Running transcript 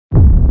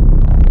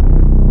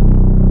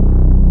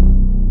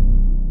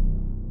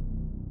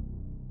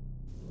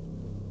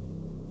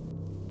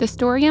The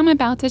story I'm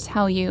about to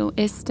tell you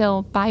is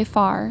still, by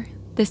far,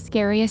 the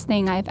scariest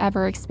thing I've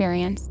ever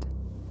experienced.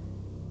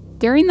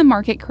 During the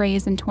market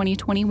craze in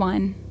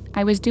 2021,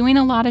 I was doing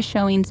a lot of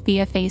showings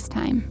via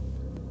Facetime.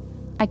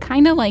 I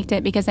kinda liked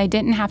it because I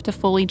didn't have to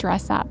fully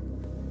dress up.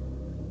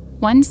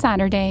 One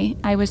Saturday,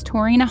 I was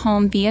touring a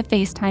home via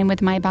Facetime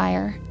with my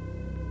buyer.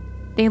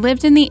 They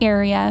lived in the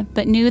area,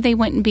 but knew they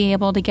wouldn't be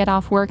able to get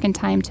off work in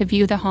time to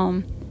view the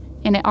home,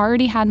 and it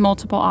already had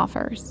multiple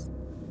offers.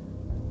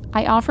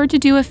 I offered to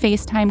do a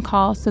Facetime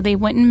call so they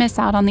wouldn't miss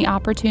out on the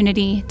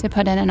opportunity to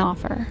put in an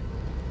offer.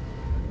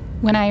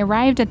 When I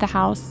arrived at the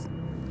house,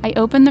 I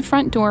opened the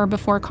front door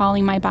before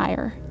calling my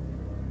buyer.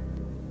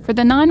 For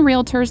the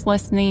non-realtors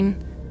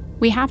listening,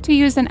 we have to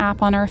use an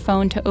app on our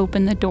phone to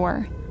open the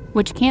door,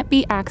 which can't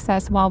be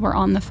accessed while we're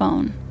on the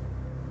phone.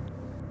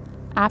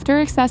 After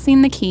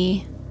accessing the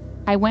key,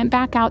 I went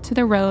back out to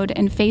the road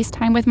and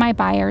FaceTime with my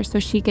buyer so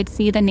she could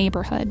see the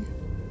neighborhood.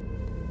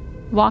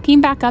 Walking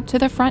back up to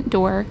the front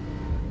door,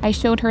 I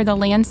showed her the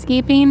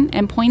landscaping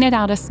and pointed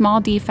out a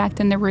small defect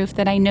in the roof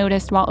that I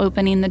noticed while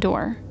opening the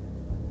door.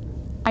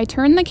 I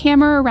turned the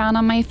camera around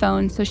on my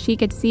phone so she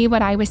could see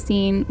what I was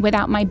seeing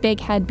without my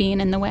big head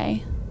being in the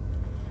way.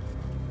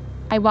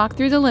 I walked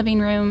through the living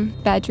room,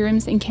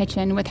 bedrooms, and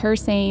kitchen with her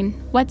saying,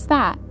 "What's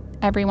that?"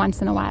 every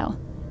once in a while.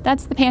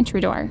 "That's the pantry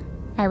door,"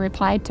 I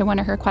replied to one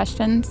of her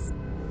questions.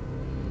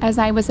 As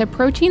I was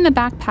approaching the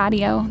back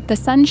patio, the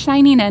sun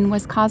shining in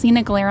was causing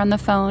a glare on the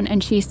phone,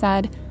 and she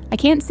said, "I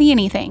can't see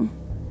anything."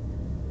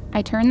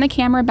 I turned the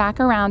camera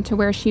back around to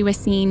where she was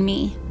seeing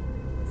me.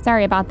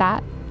 "Sorry about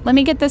that. Let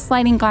me get this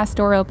sliding glass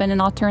door open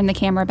and I'll turn the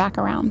camera back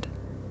around."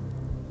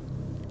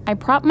 I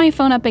propped my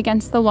phone up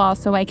against the wall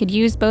so I could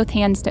use both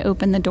hands to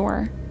open the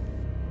door.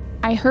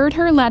 I heard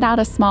her let out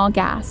a small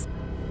gasp.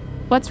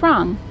 "What's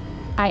wrong?"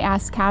 I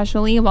asked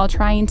casually while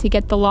trying to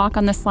get the lock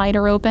on the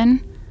slider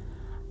open.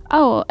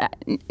 "Oh,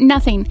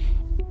 nothing.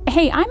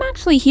 Hey, I'm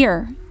actually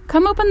here.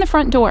 Come open the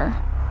front door."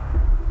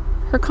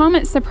 Her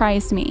comment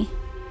surprised me.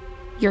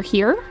 "You're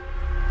here?"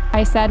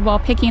 I said while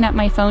picking up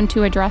my phone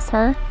to address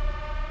her.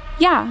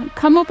 "Yeah,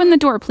 come open the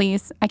door,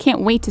 please. I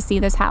can't wait to see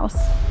this house."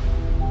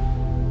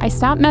 I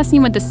stopped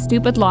messing with the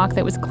stupid lock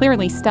that was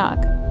clearly stuck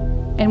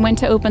and went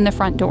to open the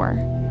front door.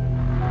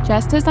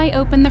 Just as I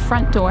opened the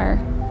front door,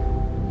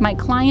 my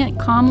client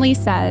calmly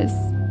says,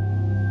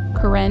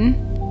 "Corinne,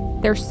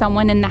 there's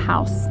someone in the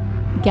house.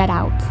 Get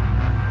out."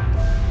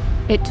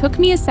 It took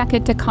me a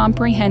second to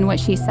comprehend what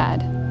she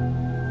said.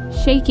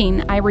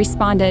 Shaking, I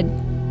responded,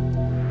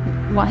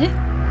 "What?"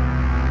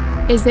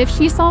 As if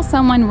she saw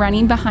someone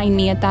running behind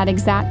me at that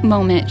exact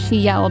moment, she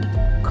yelled,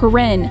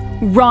 "Corinne,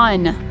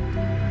 run!"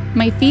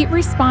 My feet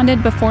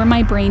responded before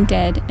my brain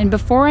did, and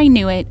before I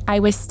knew it, I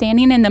was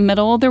standing in the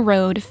middle of the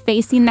road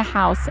facing the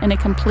house in a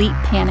complete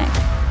panic.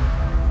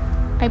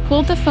 I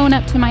pulled the phone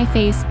up to my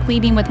face,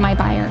 pleading with my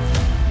buyer.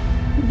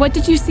 "What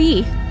did you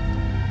see?"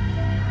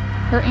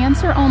 Her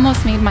answer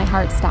almost made my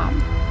heart stop.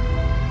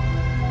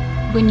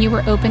 "When you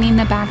were opening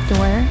the back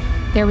door,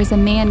 there was a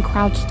man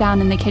crouched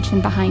down in the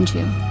kitchen behind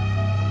you."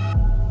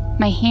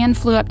 My hand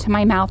flew up to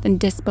my mouth in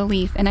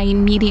disbelief, and I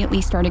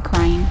immediately started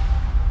crying.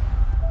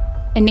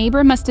 A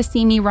neighbor must have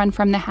seen me run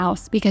from the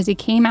house because he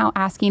came out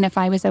asking if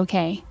I was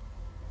okay.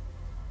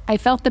 I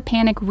felt the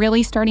panic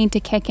really starting to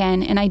kick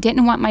in, and I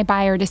didn't want my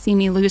buyer to see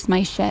me lose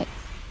my shit,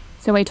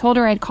 so I told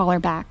her I'd call her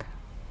back.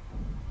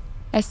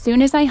 As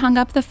soon as I hung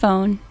up the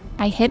phone,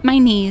 I hit my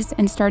knees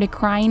and started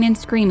crying and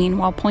screaming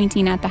while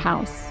pointing at the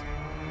house.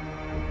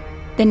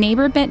 The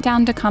neighbor bent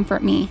down to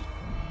comfort me.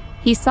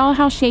 He saw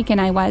how shaken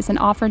I was and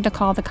offered to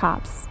call the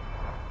cops.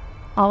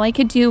 All I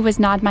could do was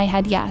nod my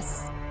head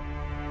yes.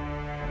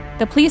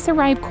 The police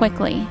arrived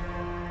quickly.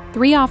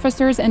 3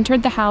 officers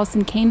entered the house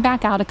and came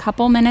back out a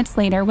couple minutes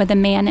later with a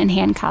man in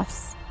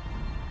handcuffs.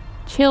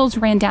 Chills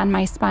ran down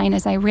my spine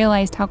as I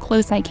realized how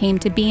close I came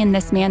to being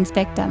this man's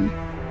victim.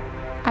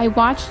 I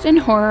watched in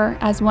horror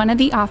as one of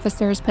the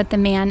officers put the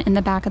man in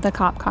the back of the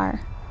cop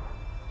car.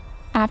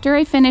 After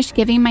I finished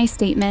giving my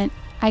statement,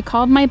 I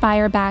called my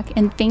buyer back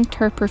and thanked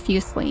her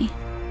profusely.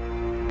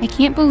 I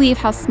can't believe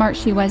how smart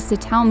she was to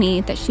tell me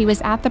that she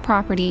was at the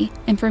property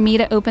and for me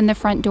to open the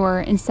front door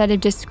instead of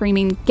just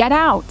screaming, "Get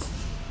out!"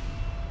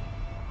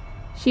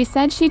 She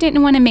said she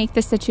didn't want to make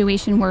the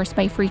situation worse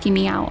by freaking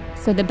me out,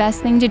 so the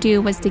best thing to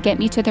do was to get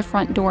me to the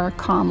front door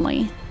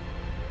calmly.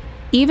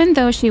 Even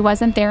though she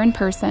wasn't there in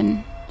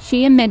person,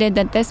 she admitted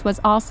that this was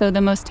also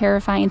the most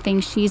terrifying thing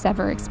she's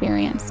ever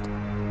experienced.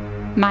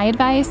 My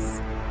advice?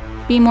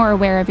 Be more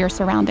aware of your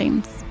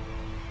surroundings.